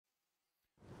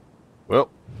Well,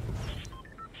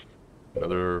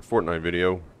 another Fortnite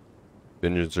video.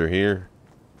 Vengeance are here.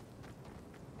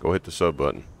 Go hit the sub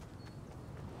button.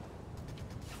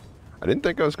 I didn't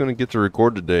think I was going to get to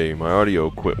record today. My audio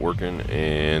quit working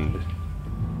and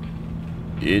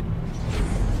we're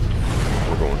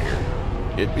going here.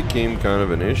 It became kind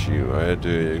of an issue. I had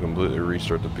to completely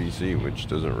restart the PC, which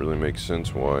doesn't really make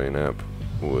sense why an app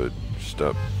would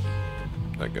stop.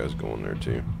 That guy's going there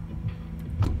too.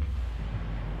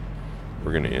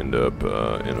 We're going to end up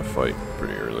in a fight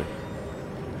pretty early.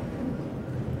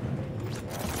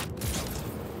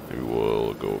 Maybe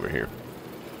we'll go over here.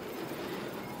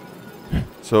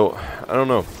 So, I don't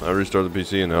know. I restarted the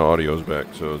PC and now audio's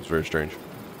back, so it's very strange.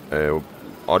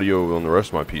 Audio on the rest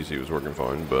of my PC was working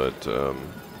fine, but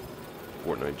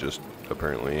Fortnite just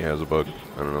apparently has a bug.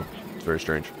 I don't know. It's very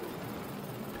strange.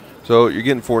 So, you're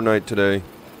getting Fortnite today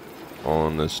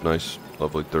on this nice,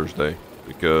 lovely Thursday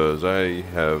because I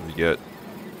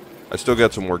still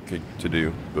got some work to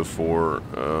do before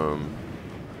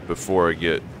I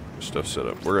get stuff set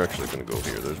up. We're actually going to go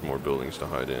here. There's more buildings to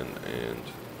hide in and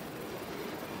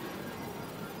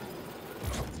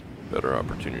better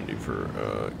opportunity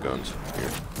for guns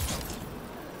here.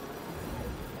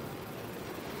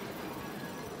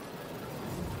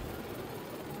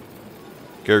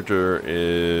 Character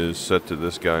is set to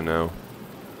this guy now.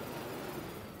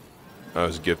 I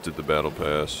was gifted the battle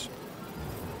pass.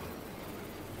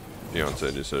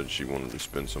 Fiance just said she wanted to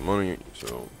spend some money,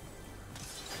 so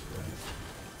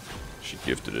she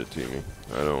gifted it to me.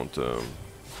 I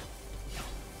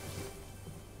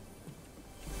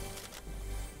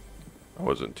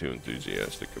wasn't too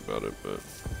enthusiastic about it, but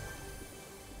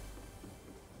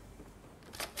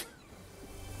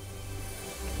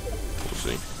we'll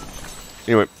see.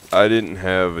 Anyway, I didn't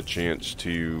have a chance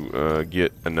to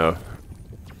get enough.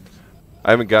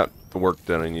 I haven't got the work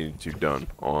that I needed to done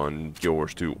on Guild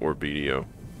Wars 2 or BDO.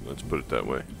 Let's put it that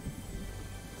way.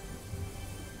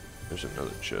 There's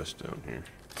another chest down here.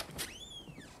 Is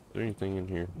there anything in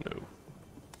here? No.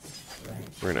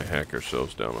 We're gonna hack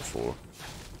ourselves down the floor.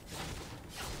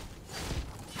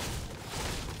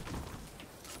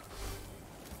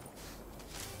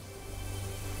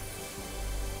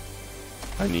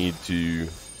 I need to...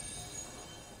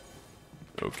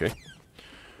 Okay.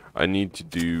 I need to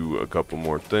do a couple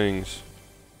more things.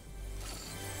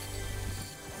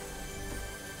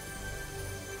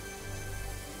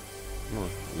 Come on,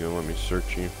 you gonna let me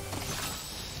search you?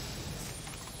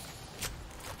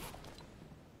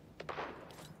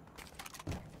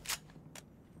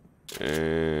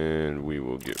 And we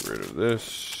will get rid of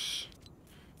this.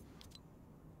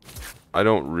 I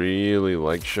don't really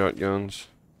like shotguns.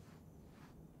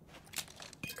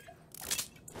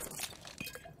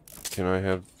 Can I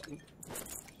have...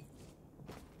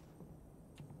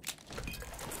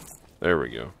 There we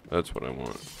go. That's what I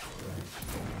want.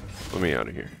 Let me out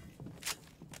of here.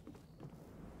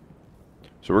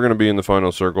 So we're going to be in the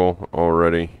final circle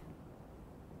already.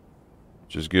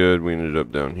 Which is good. We ended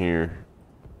up down here.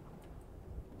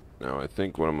 Now I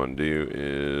think what I'm going to do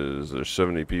is... There's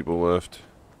 70 people left.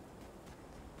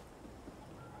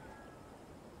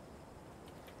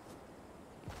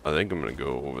 I think I'm going to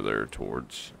go over there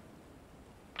towards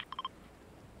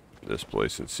this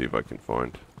place and see if I can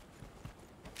find...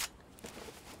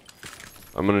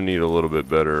 I'm gonna need a little bit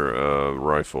better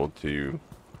rifle to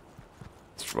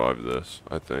survive this,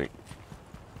 I think.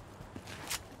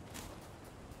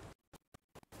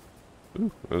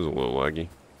 Ooh, that was a little laggy.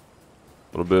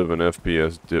 A little bit of an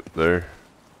FPS dip there.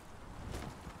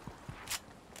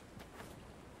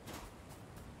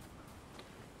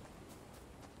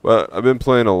 But I've been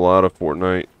playing a lot of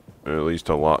Fortnite, or at least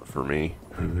a lot for me,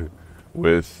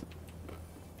 with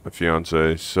my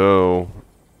fiance, so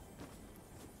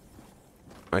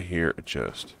I hear a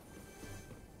chest.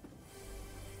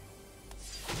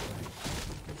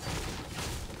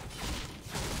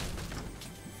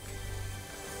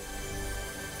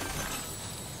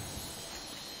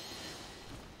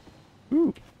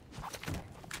 Ooh.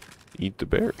 Eat the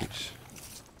berries.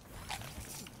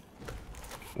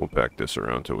 We'll back this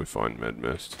around until we find med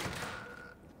mist.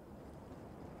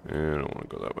 And I don't want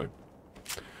to go that way.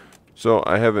 So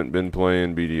I haven't been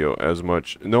playing BDO as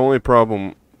much. And the only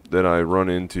problem that I run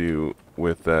into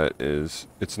with that is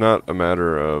it's not a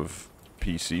matter of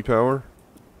PC power,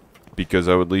 because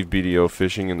I would leave BDO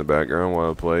fishing in the background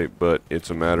while I play, but it's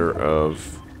a matter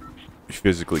of you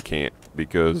physically can't,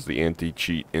 because the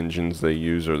anti-cheat engines they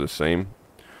use are the same,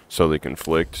 so they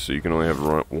conflict, so you can only have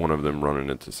one of them running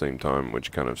at the same time,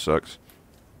 which kind of sucks.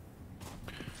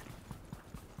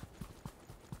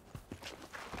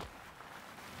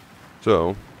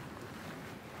 So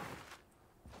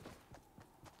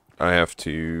I have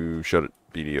to shut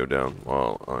video down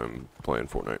while I'm playing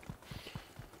Fortnite.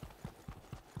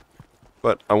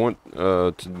 But I want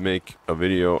to make a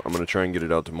video. I'm going to try and get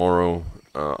it out tomorrow.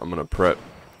 I'm going to prep.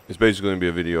 It's basically going to be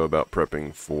a video about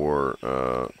prepping for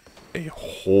a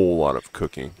whole lot of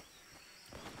cooking.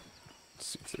 Let's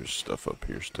see if there's stuff up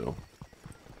here still.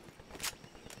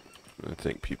 I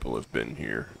think people have been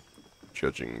here,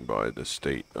 judging by the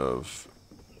state of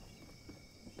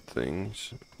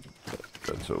things.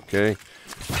 That's okay,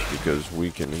 because we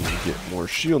can get more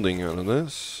shielding out of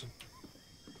this.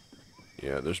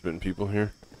 Yeah, there's been people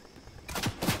here.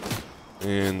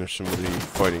 And there's somebody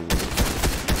fighting me.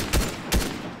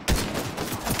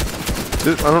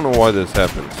 I don't know why this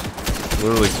happens.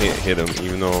 Literally can't hit him,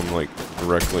 even though I'm like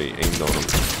directly aimed on him.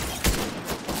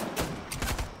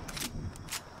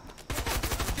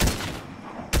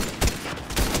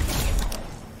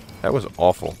 That was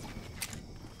awful.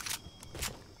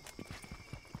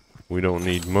 We don't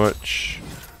need much.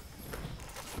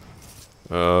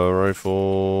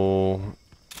 Rifle.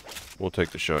 We'll take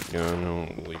the shotgun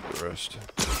and we'll leave the rest.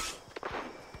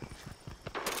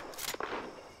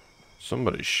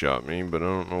 Somebody shot me, but I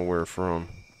don't know where from.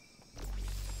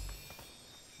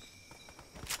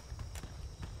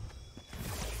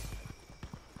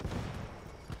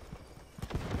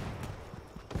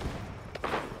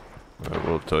 I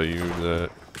will tell you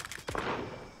that.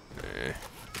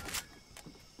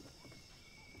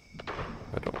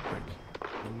 I don't like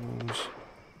those.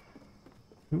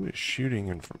 Who is shooting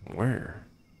and from where?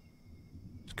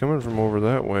 It's coming from over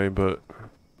that way, but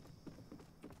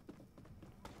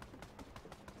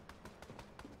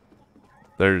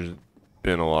there's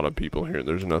been a lot of people here.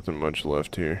 There's nothing much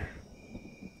left here.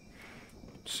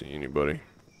 See anybody?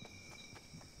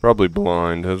 Probably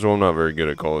blind. As well, I'm not very good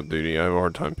at Call of Duty. I have a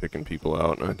hard time picking people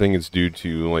out. And I think it's due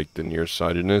to like the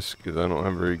nearsightedness, because I don't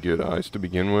have very good eyes to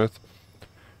begin with.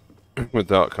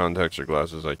 Without contacts or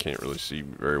glasses, I can't really see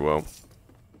very well.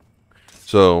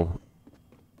 So,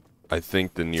 I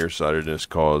think the nearsightedness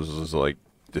causes like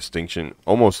distinction,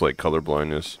 almost like color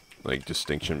blindness, like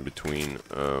distinction between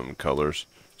colors.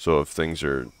 So if things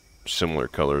are similar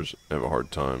colors, I have a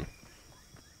hard time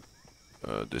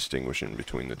distinguishing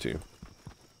between the two.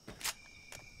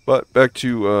 But back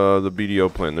to the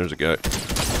BDO plan. There's a guy.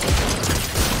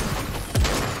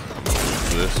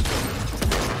 This.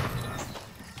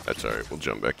 That's alright. We'll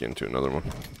jump back into another one.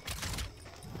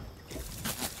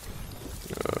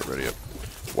 Ready up.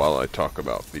 While I talk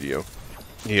about video.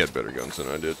 He had better guns than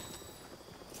I did.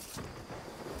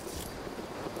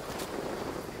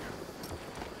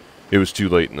 It was too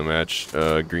late in the match.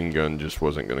 Green gun just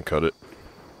wasn't going to cut it.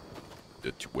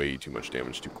 Did way too much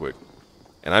damage too quick.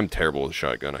 And I'm terrible with a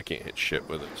shotgun. I can't hit shit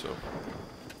with it, so.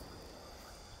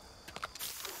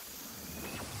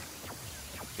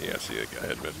 Yeah, see that guy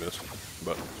had mid-miss.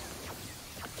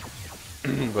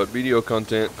 But video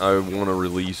content, I want to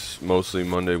release mostly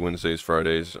Monday, Wednesdays,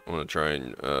 Fridays. I want to try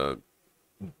and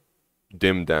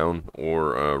dim down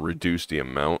or reduce the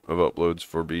amount of uploads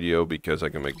for video because I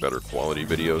can make better quality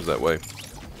videos that way.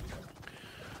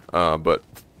 But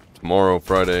tomorrow,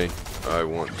 Friday, I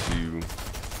want to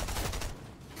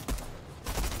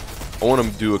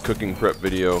do a cooking prep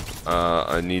video.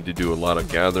 I need to do a lot of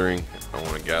gathering. I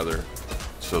want to gather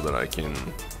so that I can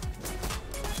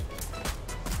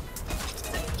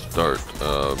start,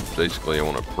 basically I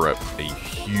want to prep a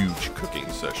huge cooking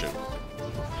session.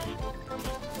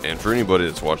 And for anybody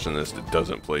that's watching this that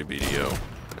doesn't play BDO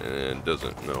and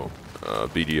doesn't know,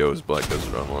 BDO is Black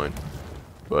Desert Online.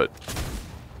 But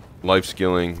life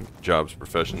skilling, jobs,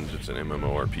 professions, it's an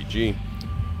MMORPG.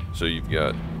 So you've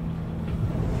got,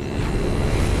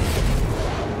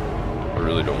 I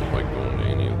really don't like going to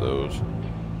any of those.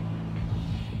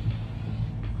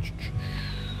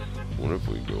 What if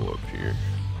we go up here?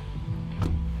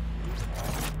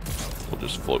 We'll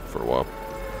just float for a while.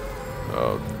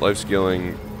 Life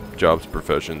skilling, jobs,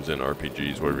 professions, and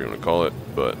RPGs, whatever you want to call it.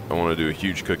 But I want to do a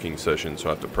huge cooking session, so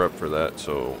I have to prep for that.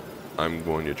 So I'm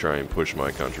going to try and push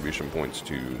my contribution points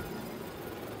to,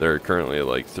 they're currently at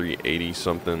like 380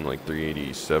 something, like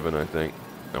 387 I think.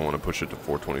 I want to push it to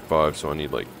 425, so I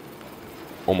need like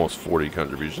almost 40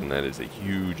 contribution. That is a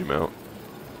huge amount.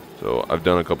 So I've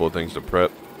done a couple of things to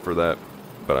prep for that,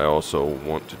 but I also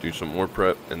want to do some more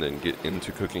prep and then get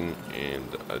into cooking, and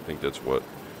I think that's what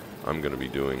I'm going to be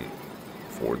doing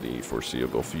for the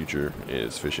foreseeable future,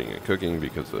 is fishing and cooking,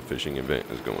 because the fishing event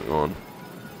is going on.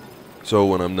 So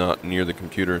when I'm not near the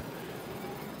computer,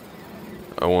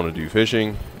 I want to do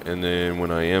fishing, and then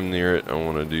when I am near it, I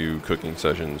want to do cooking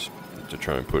sessions to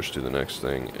try and push to the next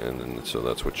thing, and then so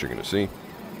that's what you're going to see.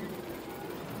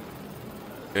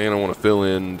 And I want to fill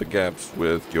in the gaps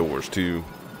with Guild Wars 2,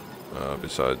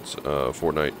 besides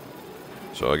Fortnite.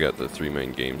 So I got the 3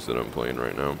 main games that I'm playing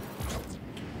right now.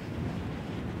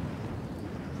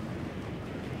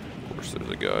 Of course, there's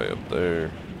a guy up there.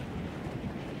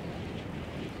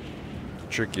 The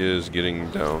trick is getting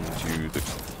down to the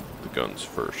guns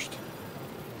first.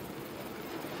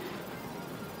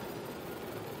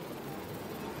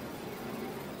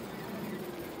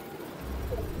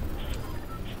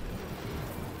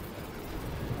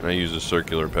 And I use a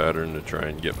circular pattern to try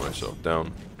and get myself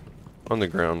down on the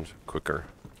ground quicker.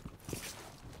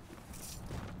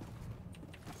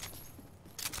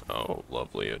 Oh,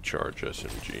 lovely, a charge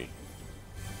SMG.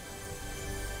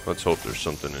 Let's hope there's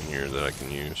something in here that I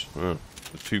can use. The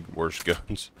 2 worst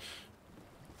guns.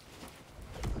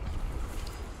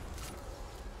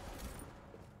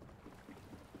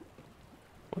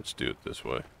 Let's do it this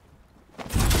way.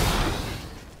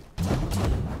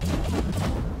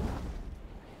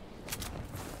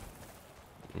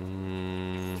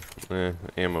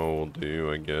 Ammo will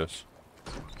do, I guess.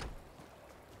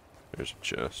 There's a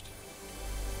chest.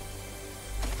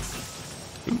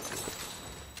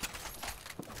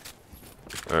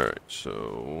 Alright,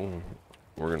 so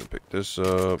we're gonna pick this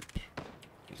up.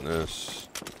 And this.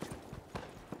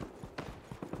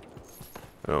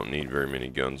 I don't need very many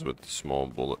guns with small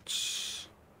bullets.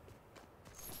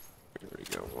 We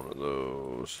already got one of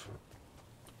those.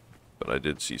 But I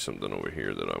did see something over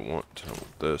here that I want. I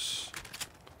want this.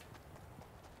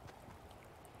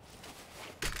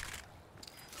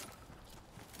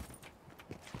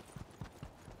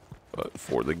 But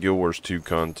for the Guild Wars 2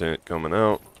 content coming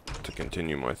out, to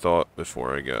continue my thought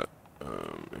before I got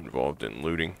involved in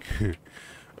looting,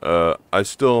 I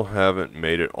still haven't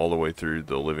made it all the way through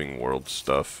the Living World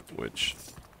stuff, which,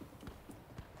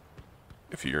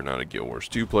 if you're not a Guild Wars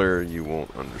 2 player, you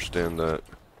won't understand that.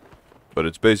 But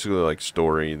it's basically like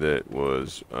story that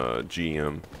was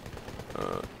GM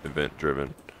event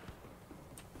driven.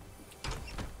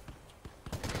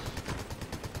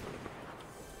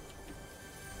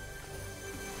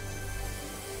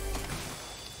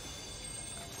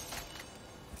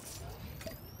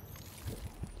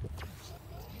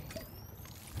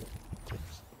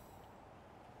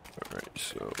 Alright,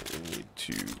 so we need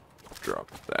to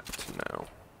drop that now.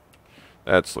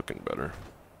 That's looking better.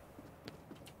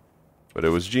 But it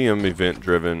was GM event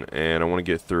driven, and I want to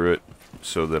get through it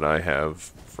so that I have,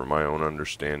 for my own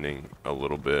understanding, a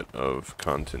little bit of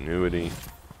continuity.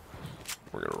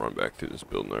 We're going to run back to this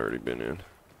building I've already been in.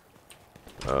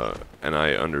 And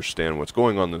I understand what's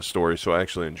going on in the story, so I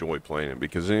actually enjoy playing it,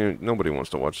 because nobody wants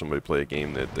to watch somebody play a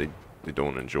game that they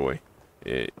don't enjoy.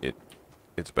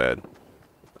 It's bad.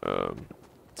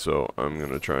 So I'm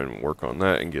going to try and work on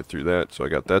that and get through that. So I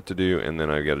got that to do, and then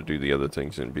I got to do the other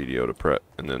things in video to prep,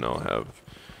 and then I'll have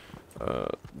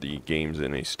the games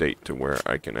in a state to where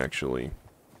I can actually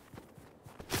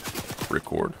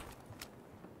record.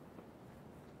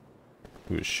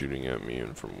 Who is shooting at me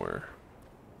and from where?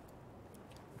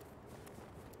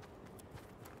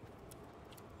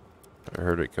 I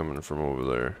heard it coming from over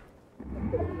there.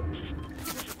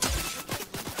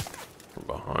 From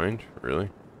behind? Really?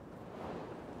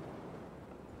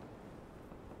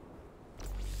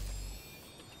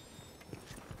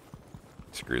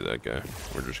 Screw that guy.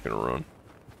 We're just gonna run.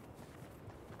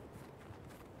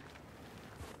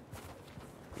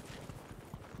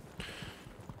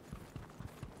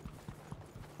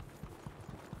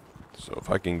 So if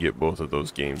I can get both of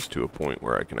those games to a point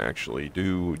where I can actually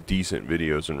do decent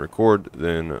videos and record,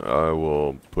 then I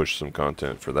will push some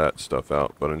content for that stuff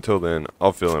out. But until then,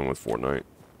 I'll fill in with Fortnite.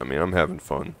 I mean, I'm having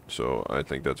fun, so I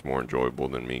think that's more enjoyable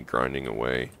than me grinding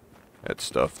away at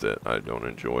stuff that I don't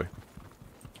enjoy.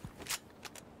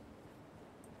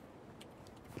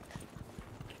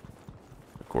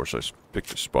 Of course, I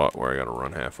picked a spot where I gotta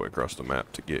run halfway across the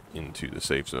map to get into the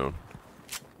safe zone.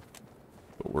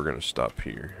 But we're gonna stop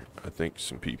here. I think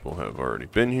some people have already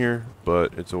been here,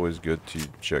 but it's always good to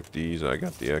check these. I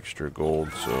got the extra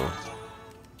gold, so...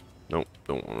 Nope,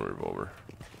 don't want a revolver.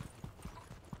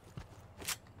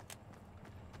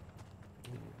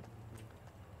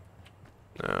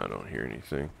 Nah, I don't hear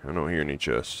anything. I don't hear any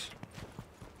chests.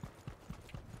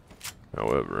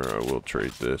 However, I will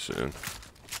trade this in.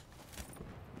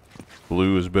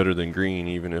 Blue is better than green,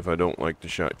 even if I don't like the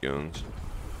shotguns.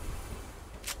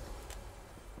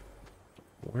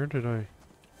 Where did I...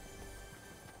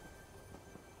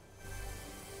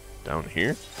 Down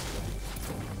here?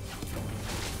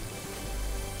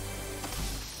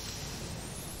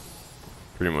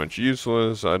 Pretty much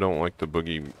useless. I don't like the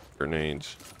boogie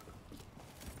grenades.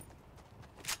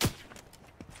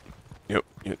 Yep,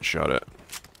 get shot at.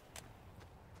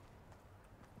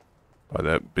 by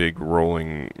that big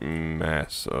rolling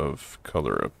mass of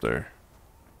color up there.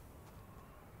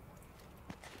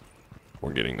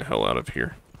 We're getting the hell out of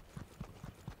here.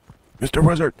 Mr.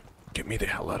 Wizard, get me the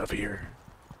hell out of here.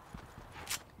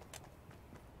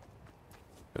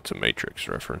 That's a Matrix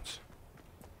reference.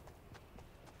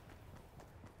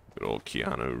 Good old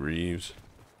Keanu Reeves.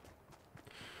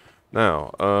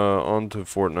 Now, on to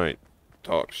Fortnite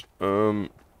talks. So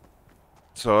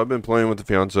I've been playing with the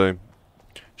fiance.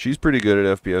 She's pretty good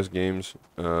at FPS games.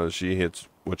 She hits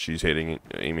what she's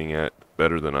aiming at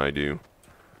better than I do.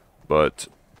 But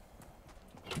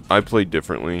I play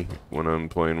differently when I'm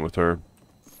playing with her.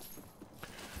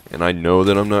 And I know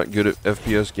that I'm not good at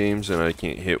FPS games and I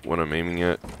can't hit what I'm aiming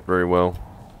at very well.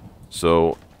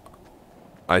 So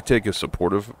I take a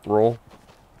supportive role.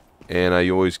 And I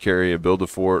always carry a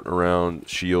build-a-fort around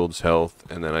shields, health,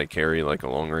 and then I carry like a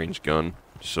long-range gun.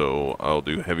 So I'll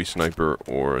do heavy sniper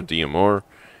or a DMR,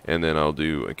 and then I'll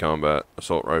do a combat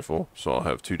assault rifle. So I'll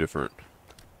have two different.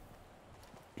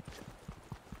 I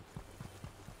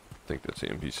think that's the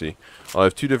NPC. I'll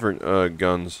have two different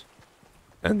guns,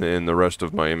 and then the rest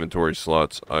of my inventory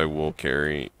slots I will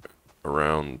carry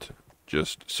around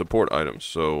just support items.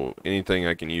 So anything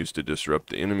I can use to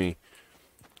disrupt the enemy,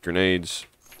 grenades,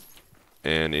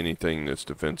 and anything that's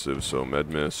defensive, so med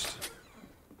mist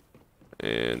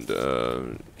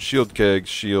and shield kegs,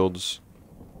 shields,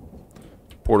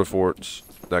 portaforts,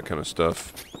 that kind of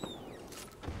stuff.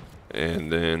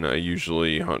 And then I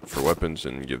usually hunt for weapons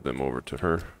and give them over to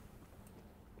her.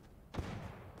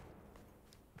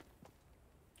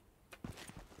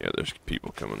 Yeah, there's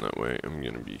people coming that way. I'm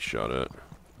gonna be shot at.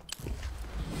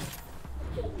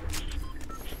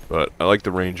 But I like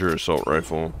the Ranger assault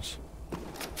rifles.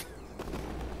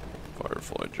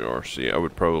 Firefly jar. See, I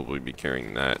would probably be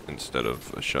carrying that instead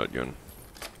of a shotgun.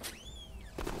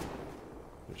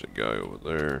 There's a guy over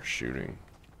there shooting.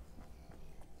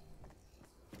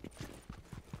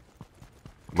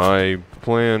 My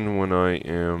plan when I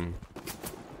am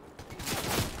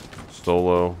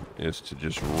solo is to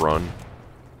just run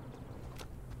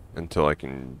until I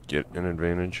can get an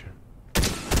advantage.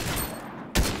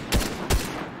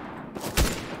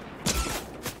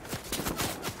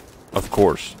 Of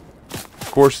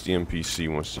course the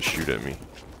NPC wants to shoot at me.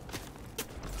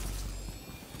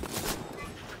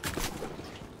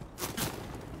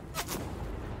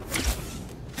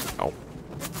 Ow.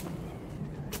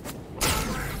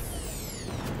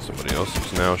 Somebody else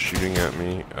is now shooting at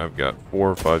me. I've got 4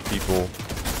 or 5 people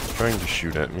trying to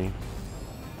shoot at me.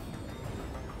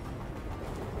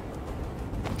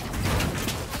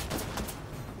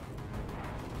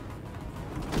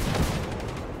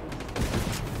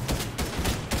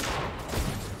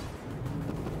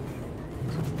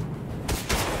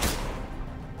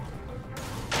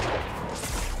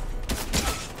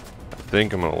 I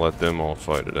think I'm gonna let them all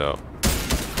fight it out.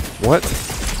 What?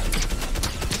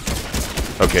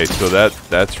 Okay, so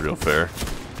that's real fair.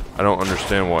 I don't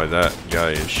understand why that guy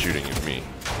is shooting at me.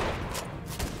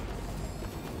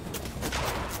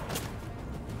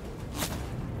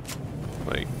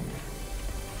 Like,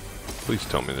 please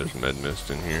tell me there's med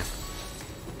mist in here.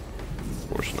 Of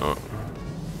course not.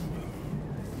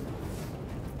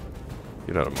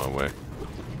 Get out of my way.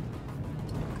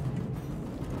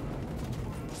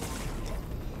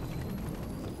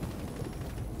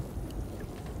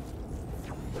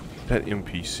 That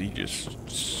NPC just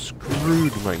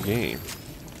screwed my game.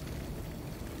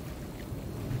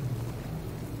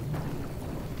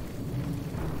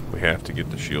 We have to get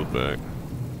the shield back.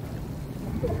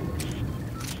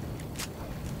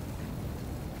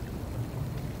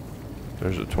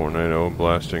 There's a tornado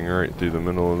blasting right through the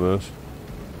middle of this.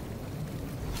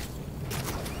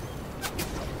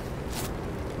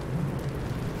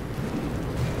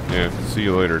 Yeah, see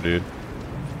you later, dude.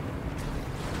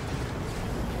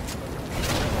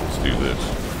 Do this.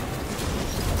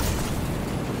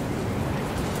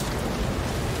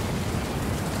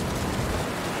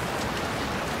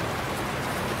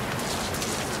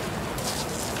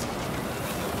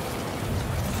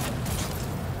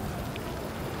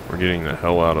 We're getting the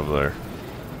hell out of there.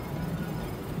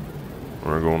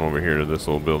 We're going over here to this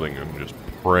little building and just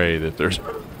pray that there's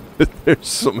that there's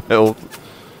some health.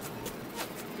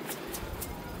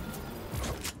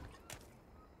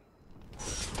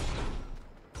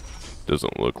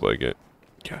 Doesn't look like it.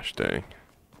 Gosh dang.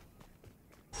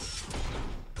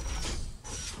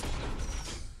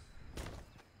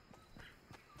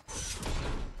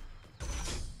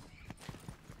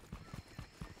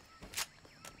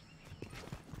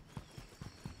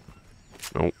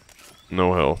 Nope.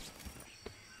 No health.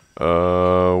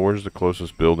 Where's the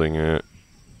closest building at?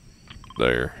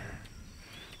 There.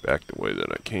 Back the way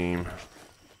that I came.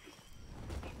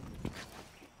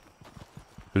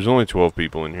 There's only 12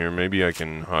 people in here. Maybe I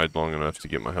can hide long enough to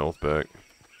get my health back.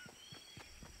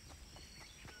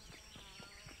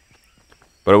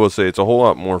 But I will say it's a whole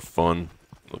lot more fun.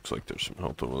 Looks like there's some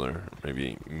health over there.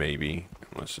 Maybe.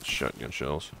 Unless it's shotgun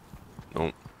shells.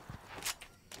 Nope.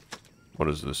 What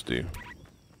does this do?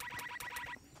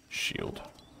 Shield.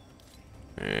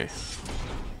 Eh.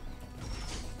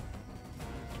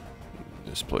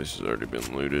 This place has already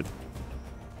been looted.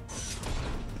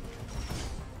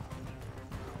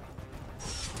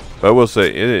 But I will say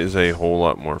it is a whole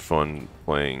lot more fun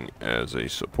playing as a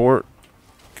support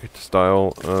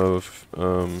style of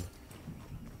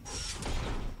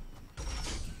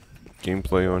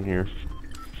gameplay on here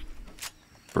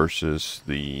versus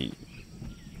the,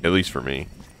 at least for me.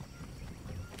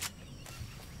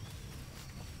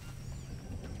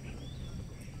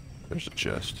 There's a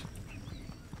chest.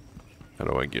 How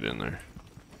do I get in there?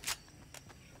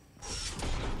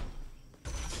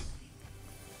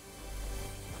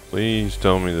 Please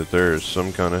tell me that there is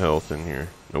some kind of health in here.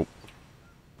 Nope.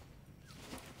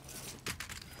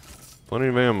 Plenty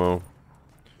of ammo.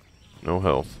 No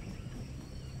health.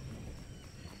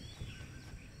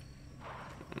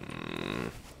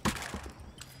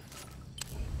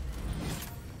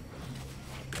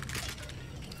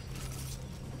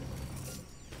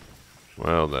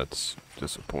 Well, that's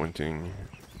disappointing,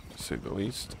 to say the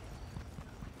least.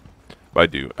 But I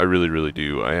do. I really, really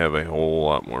do. I have a whole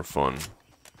lot more fun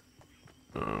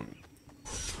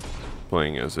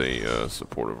playing as a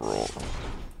supportive role.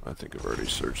 I think I've already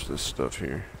searched this stuff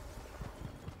here.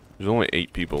 There's only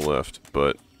 8 people left,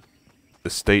 but the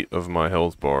state of my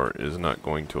health bar is not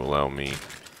going to allow me...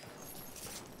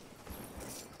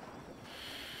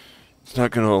 It's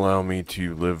not going to allow me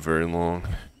to live very long.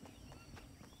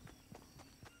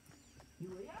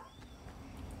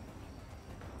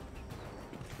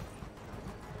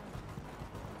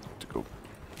 To go...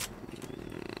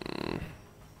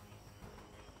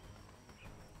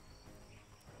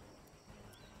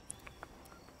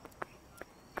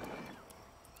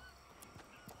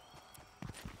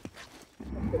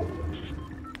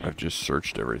 I've just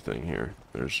searched everything here.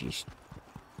 There's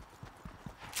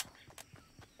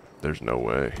no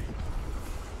way.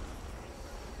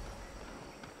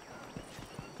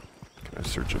 Can I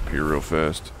search up here real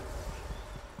fast?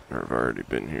 Or have I already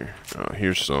been here? Oh,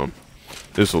 here's some.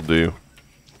 This'll do.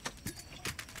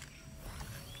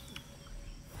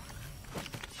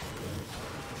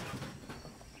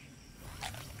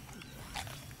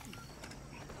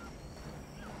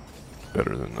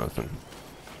 Better than nothing.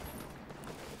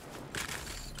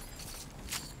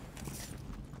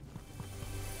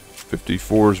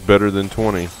 .54 is better than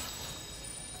 20.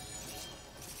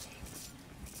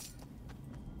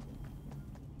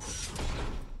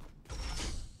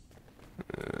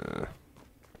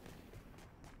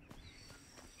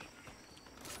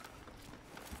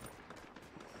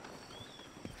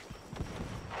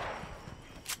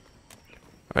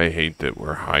 I hate that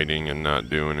we're hiding and not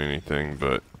doing anything,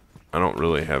 but I don't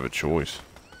really have a choice.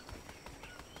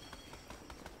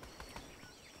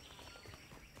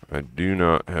 I do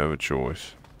not have a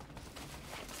choice.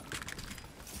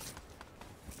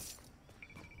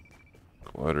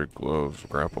 Glider glove,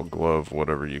 grapple glove,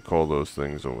 whatever you call those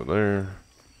things over there.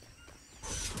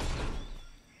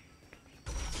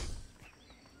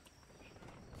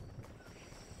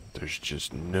 There's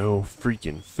just no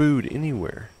freaking food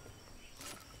anywhere.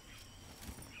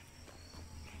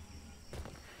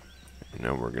 And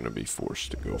now we're gonna be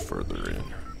forced to go further in.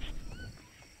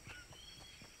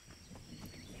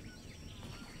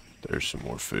 There's some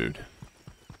more food.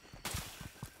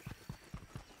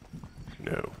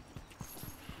 No.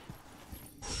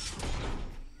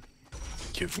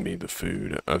 Give me the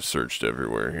food. I've searched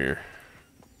everywhere here.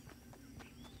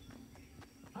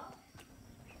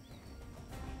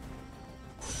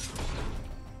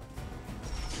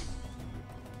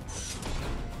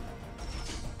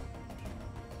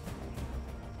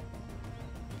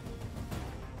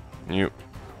 Yep.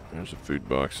 There's a food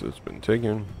box that's been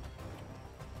taken.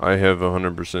 I have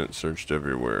 100% searched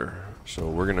everywhere, so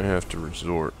we're gonna have to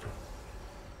resort.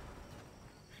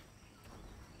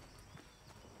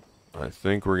 I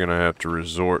think we're gonna have to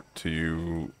resort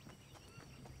to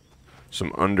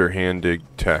some underhanded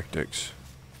tactics.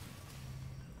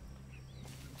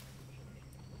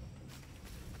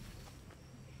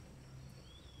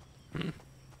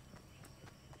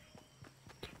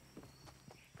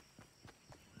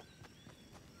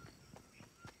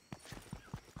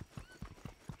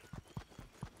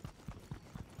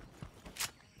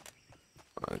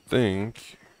 I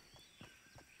think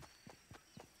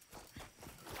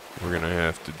we're gonna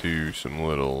have to do some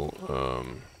little,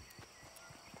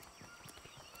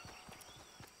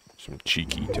 some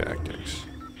cheeky tactics.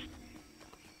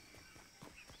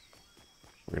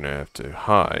 We're gonna have to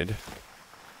hide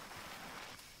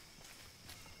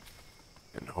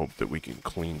and hope that we can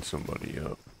clean somebody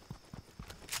up.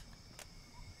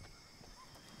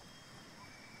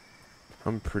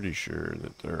 I'm pretty sure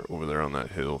that they're over there on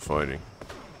that hill fighting.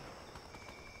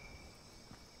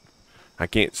 I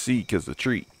can't see because of the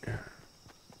tree. I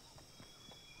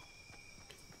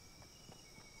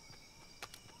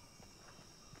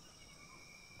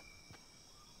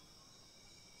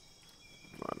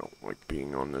don't like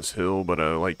being on this hill, but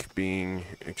I like being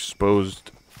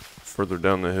exposed further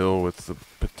down the hill with the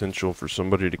potential for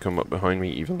somebody to come up behind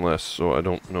me even less, so I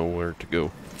don't know where to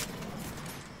go.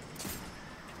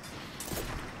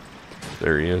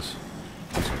 There he is.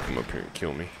 He's gonna come up here and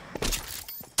kill me.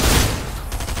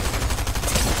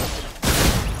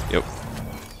 Yep.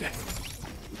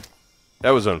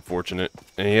 That was unfortunate.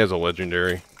 And he has a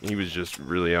legendary. He was just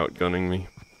really outgunning me.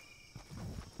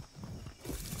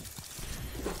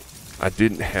 I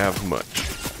didn't have much.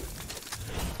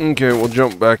 Okay, we'll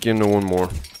jump back into one more.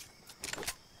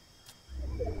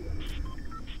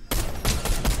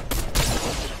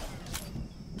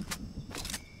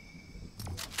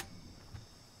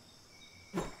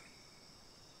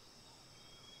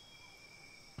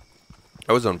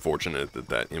 I was unfortunate that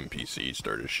that NPC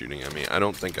started shooting at me. I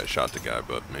don't think I shot the guy,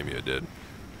 but maybe I did.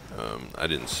 I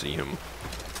didn't see him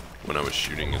when I was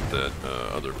shooting at that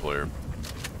other player.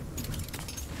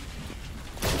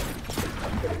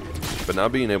 But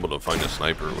not being able to find a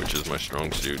sniper, which is my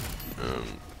strong suit,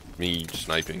 me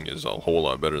sniping is a whole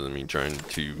lot better than me trying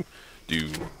to do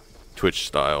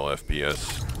Twitch-style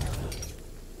FPS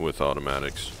with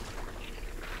automatics.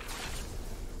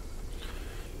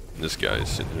 This guy is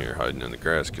sitting here hiding in the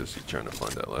grass because he's trying to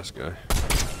find that last guy.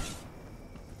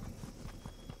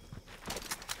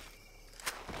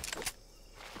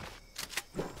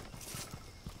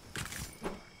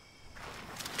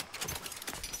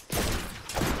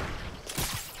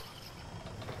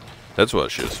 That's what I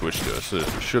should have switched to.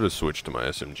 I should have switched to my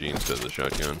SMG instead of the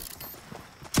shotgun.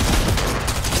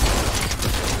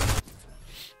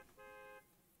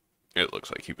 It looks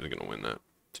like he was going to win that.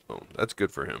 So that's good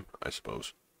for him, I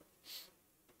suppose.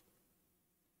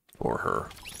 Or her.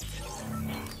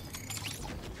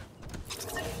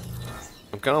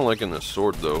 I'm kind of liking the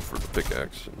sword though for the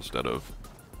pickaxe instead of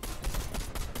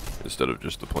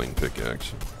just the plain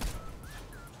pickaxe.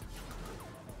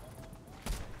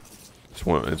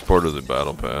 It's part of the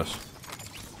battle pass.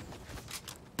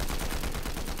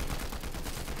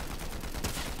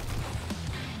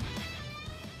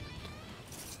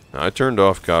 Now, I turned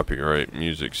off copyright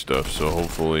music stuff, so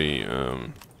hopefully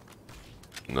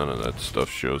none of that stuff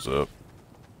shows up.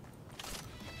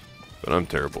 But I'm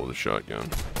terrible with a shotgun.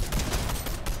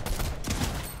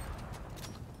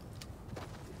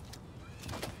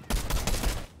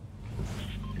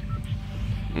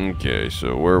 Okay,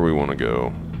 so where we want to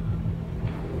go?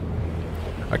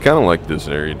 I kind of like this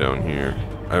area down here.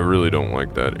 I really don't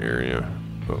like that area.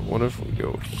 But what if we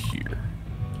go here?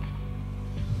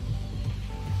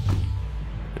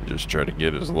 And just try to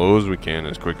get as low as we can,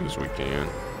 as quick as we can.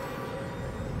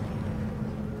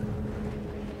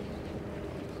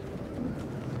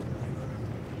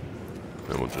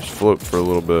 And we'll just float for a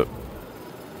little bit.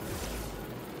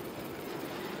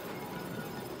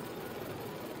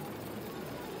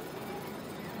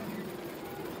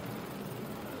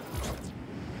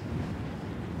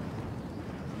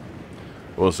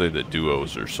 We'll say that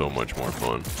duos are so much more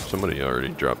fun. Somebody already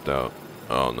dropped out.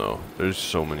 Oh no, there's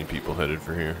so many people headed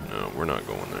for here. No, we're not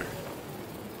going there.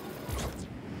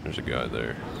 There's a guy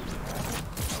there.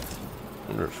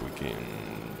 Wonder if we can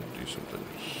do something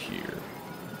here.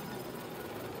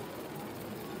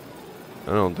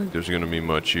 I don't think there's going to be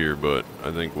much here, but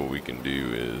I think what we can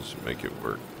do is make it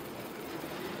work.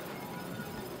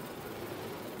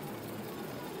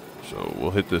 So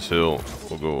we'll hit this hill.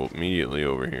 We'll go immediately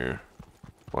over here.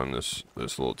 Climb this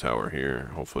little tower here.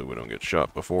 Hopefully we don't get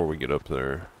shot before we get up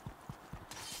there.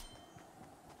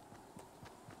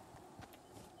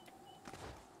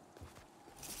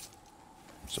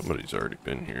 Somebody's already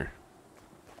been here.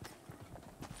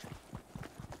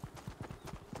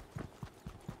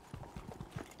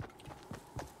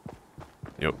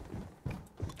 Yep.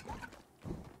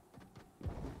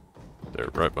 They're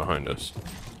right behind us.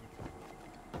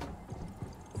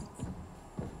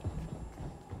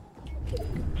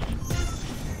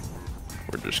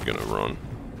 We're just gonna run.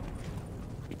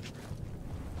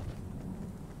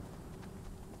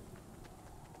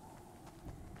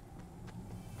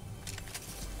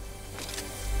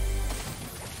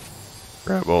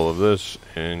 grab all of this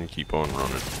and keep on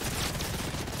running.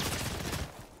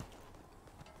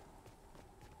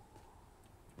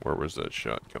 Where was that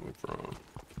shot coming from?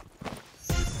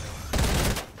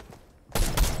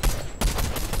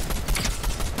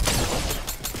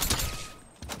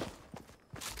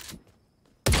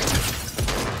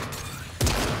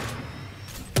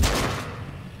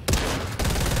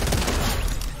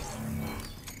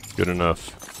 Good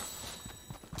enough.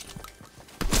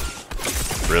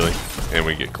 Really? And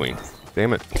we get clean.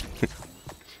 Damn it.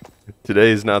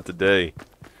 Today is not the day.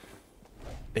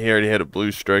 He already had a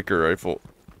blue striker rifle.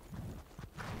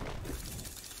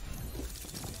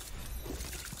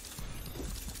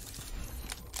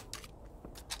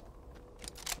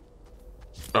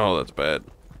 Oh, that's bad.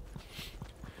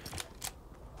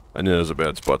 I knew it was a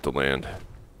bad spot to land.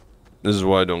 This is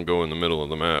why I don't go in the middle of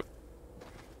the map.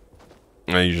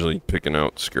 I usually pick an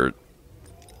outskirt.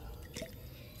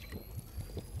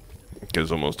 Because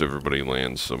almost everybody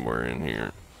lands somewhere in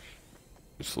here.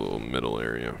 This little middle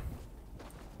area.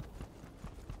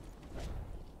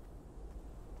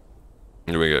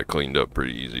 And we got cleaned up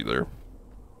pretty easy there.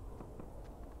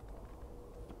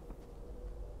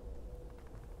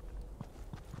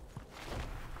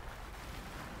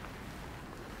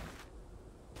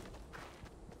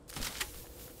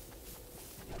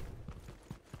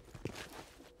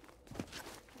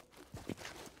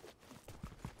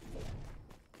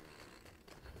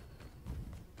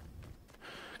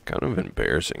 Kind of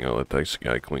embarrassing. I'll let this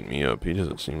guy clean me up. He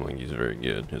doesn't seem like he's very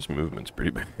good. His movement's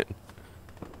pretty bad.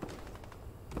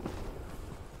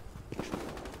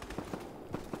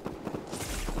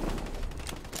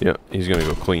 Yeah, he's gonna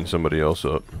go clean somebody else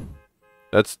up.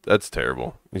 That's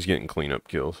terrible. He's getting cleanup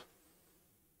kills.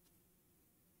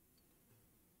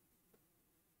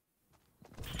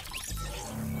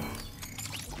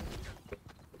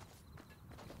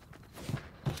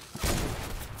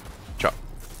 Chop.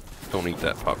 Don't eat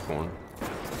that popcorn.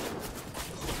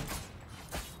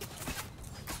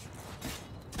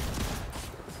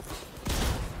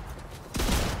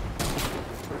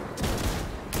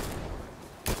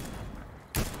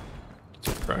 It's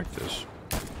a practice.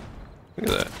 Look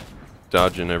at that.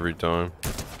 Dodging every time.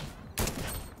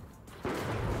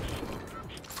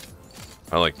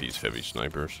 I like these heavy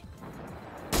snipers.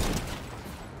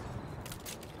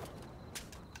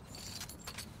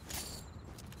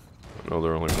 I know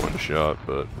they're only one shot,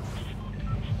 but...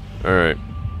 Alright.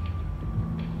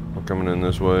 We're coming in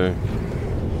this way.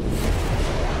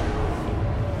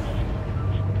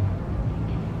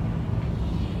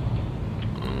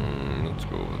 Let's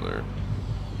go over there.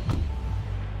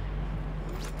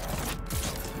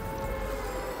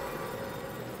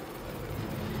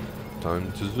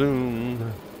 Time to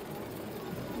zoom.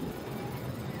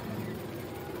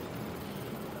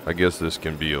 I guess this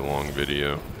can be a long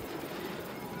video.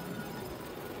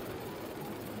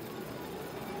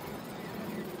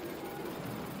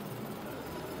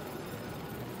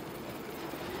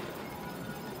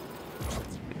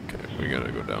 Okay, we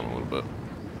gotta go down a little bit.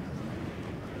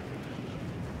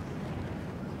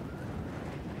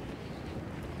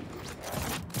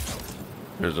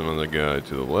 There's another guy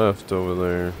to the left over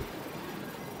there.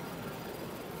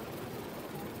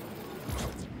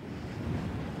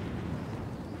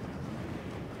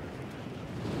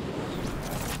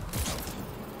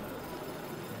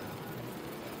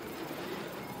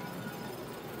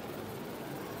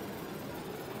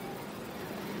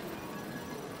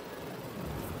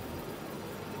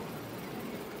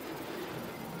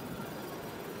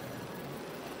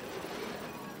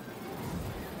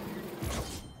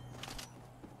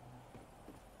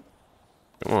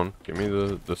 Come on, give me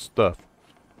the stuff.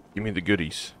 Give me the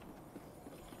goodies.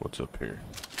 What's up here?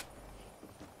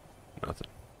 Nothing.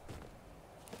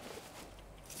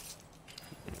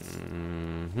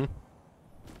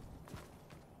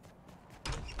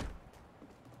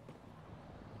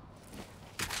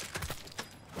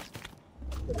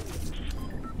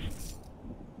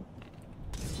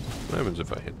 What happens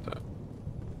if I hit that?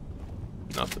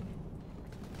 Nothing.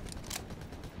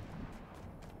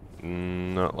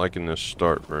 Not liking this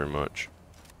start very much.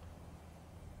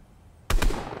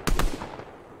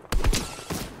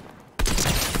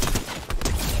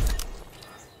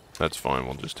 That's fine,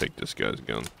 we'll just take this guy's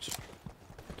guns.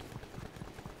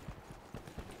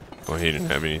 Oh, he didn't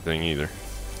have anything either.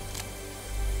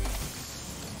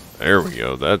 There we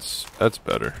go, that's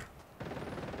better.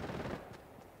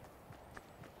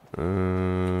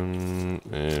 And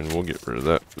we'll get rid of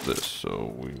that for this.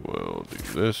 So we will do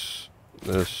this,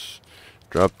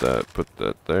 drop that, put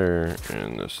that there,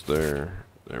 and this there.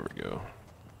 There we go.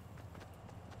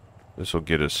 This will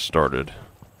get us started.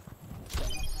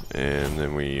 And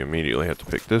then we immediately have to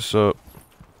pick this up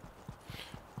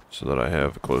so that I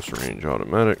have a close range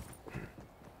automatic.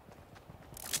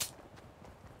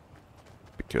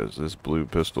 Because this blue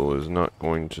pistol is not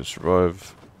going to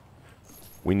survive.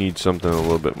 We need something a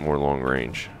little bit more long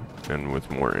range and with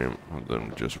more ammo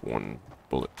than just one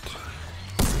bullet.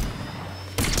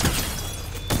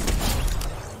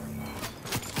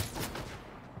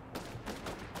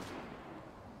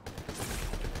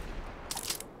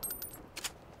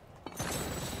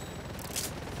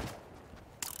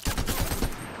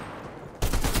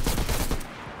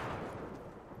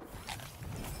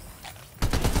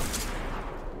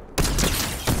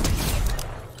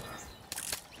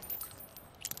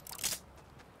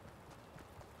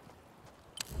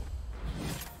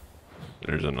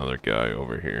 There's another guy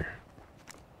over here.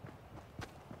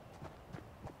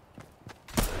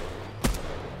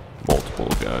 Multiple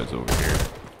guys over here.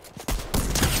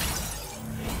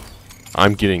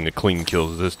 I'm getting the clean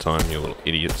kills this time, you little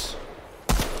idiots.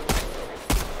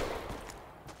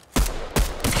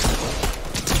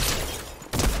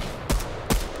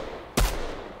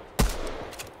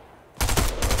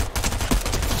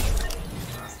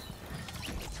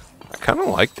 I kind of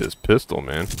like this pistol,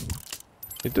 man.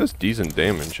 It does decent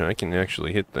damage, and I can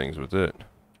actually hit things with it.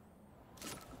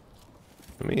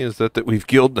 I mean, is that we've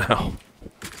killed now?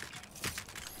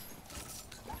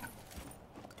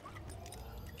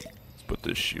 Let's put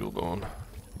this shield on.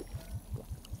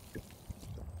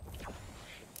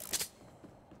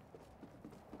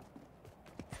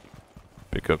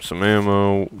 Pick up some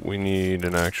ammo. We need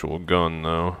an actual gun,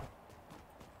 though.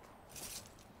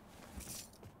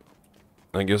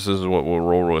 I guess this is what we'll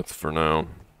roll with for now.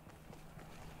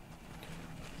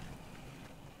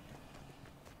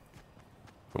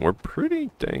 We're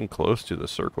pretty dang close to the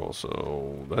circle,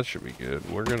 so that should be good.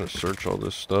 We're gonna search all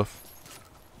this stuff.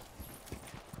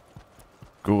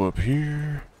 Go up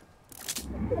here.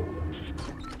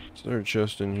 Is there a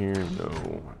chest in here?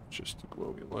 No, just the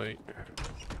glowy light.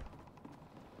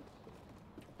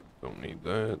 Don't need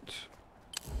that.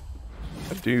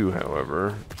 I do,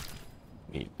 however,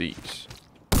 need these.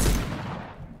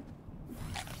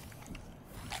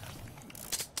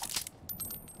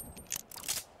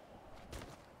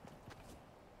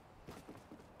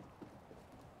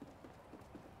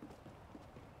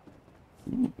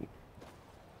 Ooh.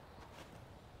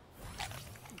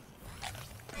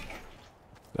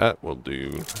 That will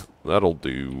do. That'll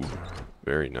do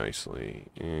very nicely.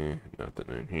 Nothing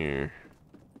in here.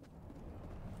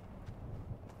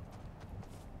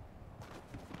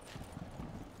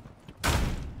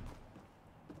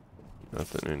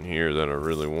 Nothing in here that I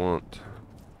really want.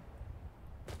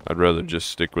 I'd rather just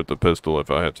stick with the pistol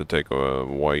if I have to take a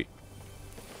white.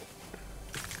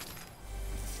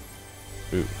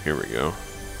 Ooh, here we go.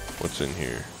 What's in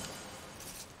here?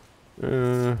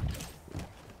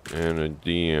 And a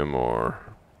DMR.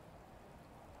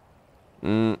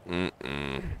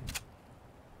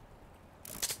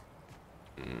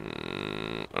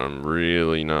 I'm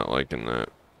really not liking that.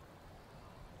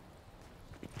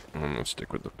 I'm gonna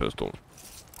stick with the pistol.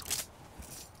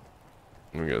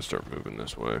 We gotta start moving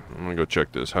this way. I'm gonna go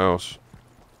check this house.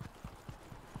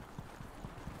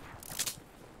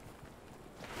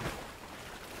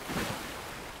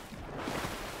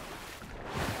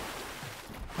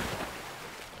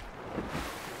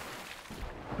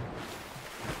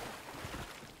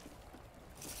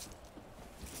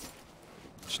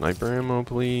 Sniper ammo,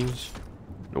 please.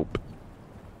 Nope.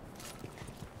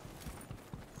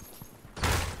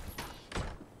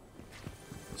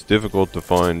 It's difficult to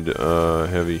find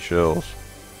heavy shells.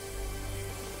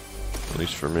 At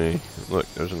least for me. Look,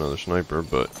 there's another sniper,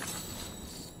 but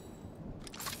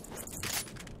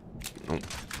nope.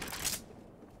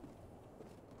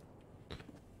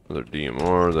 Another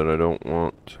DMR that I don't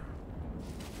want.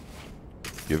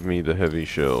 Give me the heavy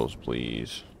shells,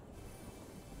 please.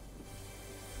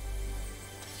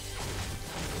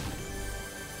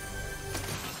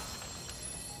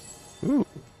 Ooh.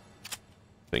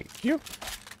 Thank you.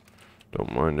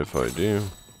 Don't mind if I do.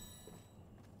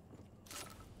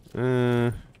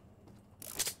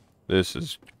 This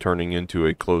is turning into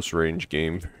a close range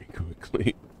game very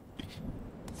quickly.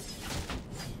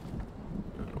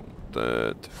 I don't want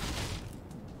that.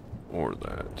 Or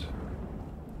that.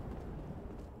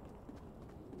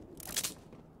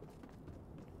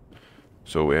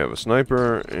 So we have a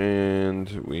sniper and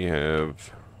we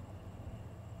have...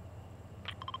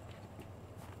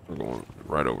 We're going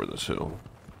right over this hill.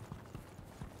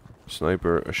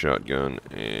 Sniper, a shotgun,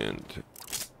 and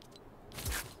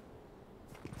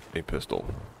a pistol.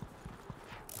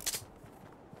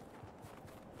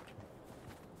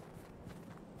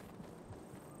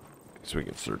 So we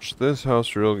can search this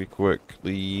house really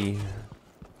quickly.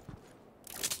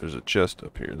 There's a chest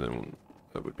up here, then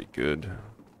that would be good.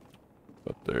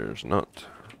 But there's not.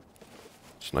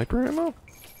 Sniper ammo?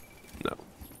 No.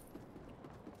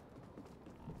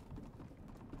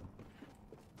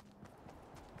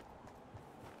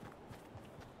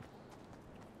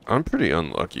 I'm pretty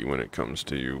unlucky when it comes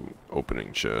to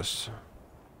opening chests.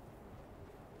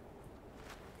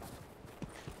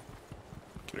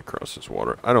 Get across this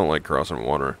water. I don't like crossing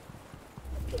water.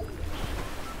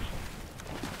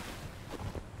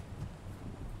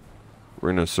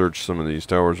 We're going to search some of these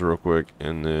towers real quick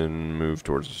and then move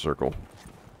towards the circle.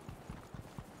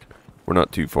 We're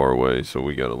not too far away, so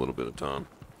we got a little bit of time.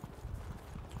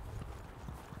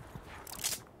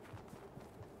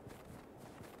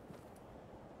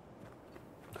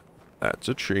 That's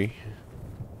a tree.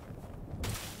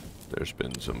 There's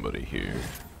been somebody here.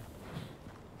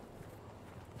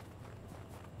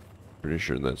 Pretty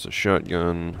sure that's a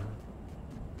shotgun.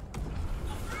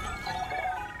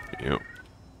 Yep.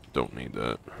 Don't need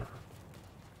that.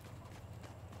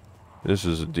 This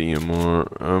is a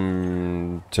DMR.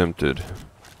 I'm tempted.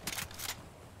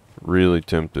 Really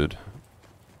tempted.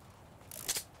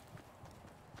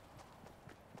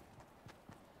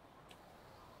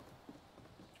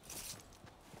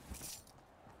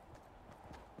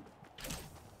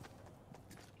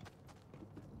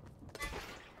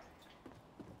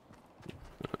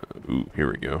 Ooh,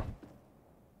 here we go.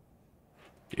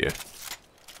 Yeah,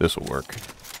 this will work.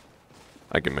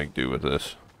 I can make do with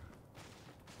this.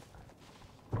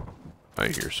 I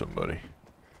hear somebody.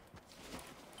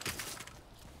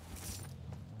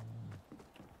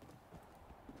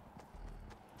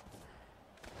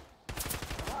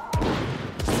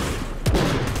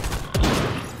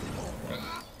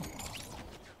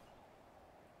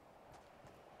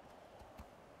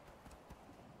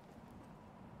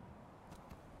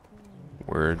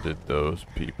 Where did those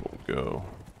people go?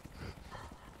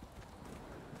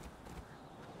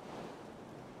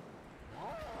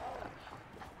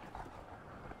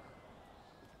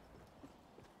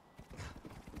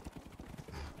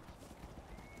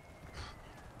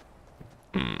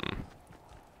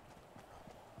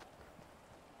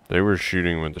 They were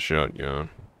shooting with the shotgun.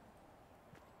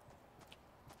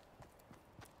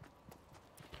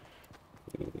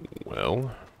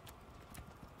 Well,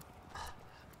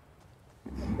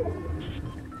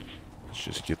 let's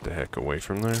just get the heck away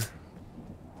from there.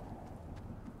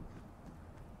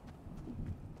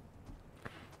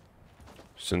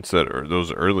 Since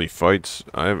those early fights,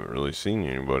 I haven't really seen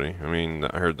anybody. I mean,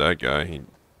 I heard that guy.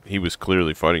 He was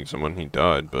clearly fighting someone. He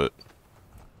died, but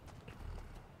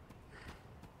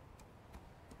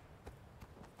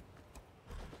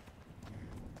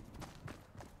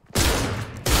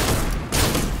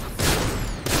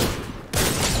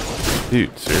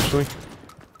dude, seriously?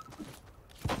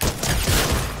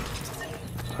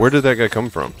 Where did that guy come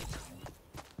from?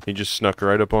 He just snuck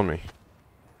right up on me.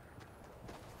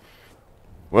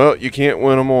 Well, you can't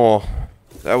win them all.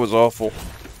 That was awful.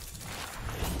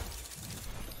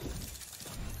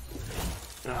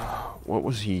 What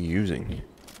was he using?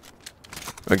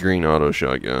 A green auto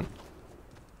shotgun.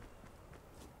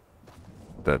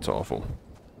 That's awful.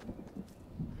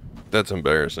 That's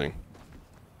embarrassing.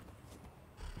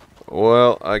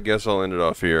 Well, I guess I'll end it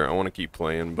off here. I want to keep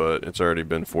playing, but it's already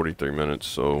been 43 minutes,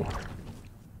 so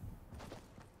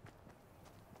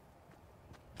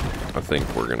I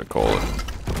think we're going to call it.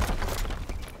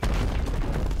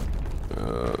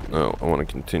 No, I want to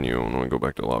continue. I want to go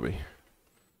back to lobby.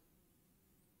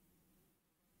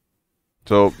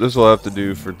 So, this will have to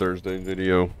do for Thursday's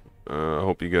video. I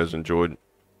hope you guys enjoyed.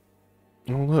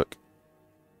 Oh, look.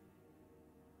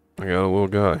 I got a little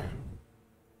guy.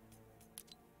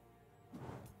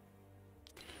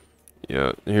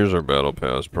 Yeah, here's our battle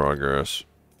pass progress.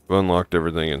 I've unlocked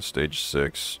everything in stage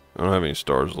 6. I don't have any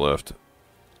stars left.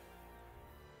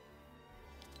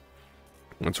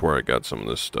 That's where I got some of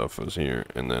this stuff, was here.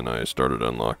 And then I started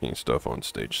unlocking stuff on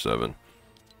stage 7.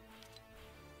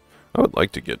 I would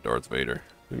like to get Darth Vader.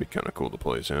 It'd be kind of cool to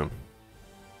play as him.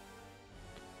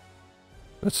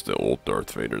 That's the old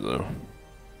Darth Vader, though.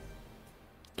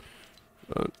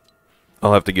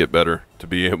 I'll have to get better to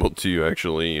be able to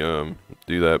actually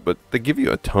do that. But they give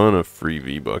you a ton of free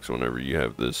V-Bucks whenever you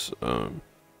have this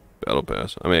battle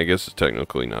pass. I mean, I guess it's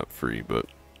technically not free, but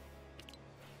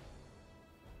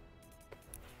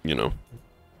you know.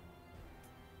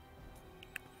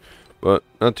 But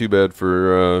not too bad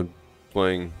for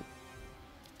playing.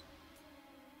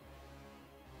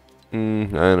 I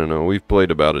don't know. We've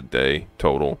played about a day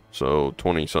total, so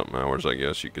 20-something hours, I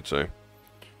guess you could say.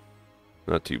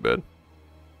 Not too bad.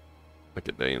 like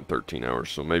a day in 13 hours,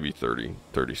 so maybe 30,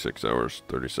 36 hours,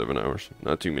 37 hours.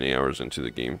 Not too many hours into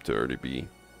the game to already be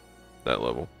that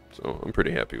level, so I'm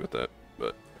pretty happy with that.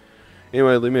 But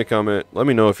anyway, leave me a comment. Let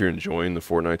me know if you're enjoying the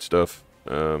Fortnite stuff.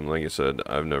 Like I said,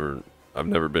 I've never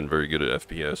been very good at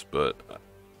FPS, but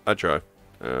I try.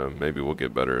 Maybe we'll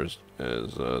get better as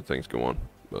things go on.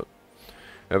 But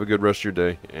have a good rest of your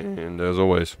day, and as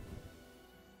always,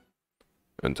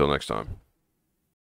 until next time.